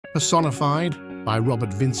Personified by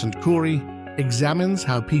Robert Vincent Coury examines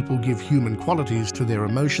how people give human qualities to their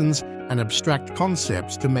emotions and abstract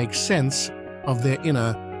concepts to make sense of their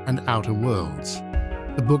inner and outer worlds.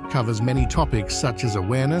 The book covers many topics such as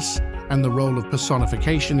awareness and the role of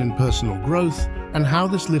personification in personal growth, and how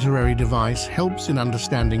this literary device helps in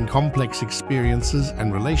understanding complex experiences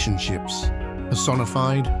and relationships.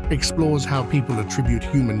 Personified explores how people attribute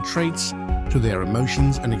human traits to their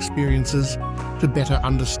emotions and experiences to better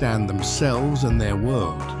understand themselves and their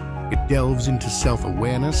world. It delves into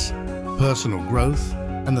self-awareness, personal growth,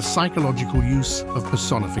 and the psychological use of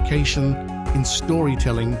personification in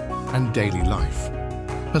storytelling and daily life.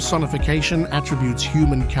 Personification attributes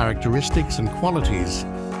human characteristics and qualities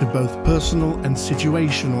to both personal and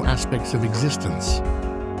situational aspects of existence.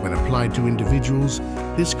 When applied to individuals,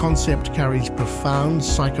 this concept carries profound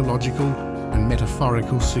psychological and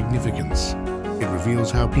metaphorical significance. It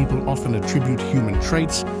reveals how people often attribute human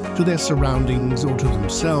traits to their surroundings or to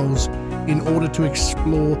themselves in order to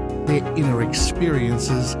explore their inner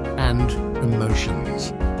experiences and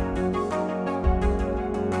emotions.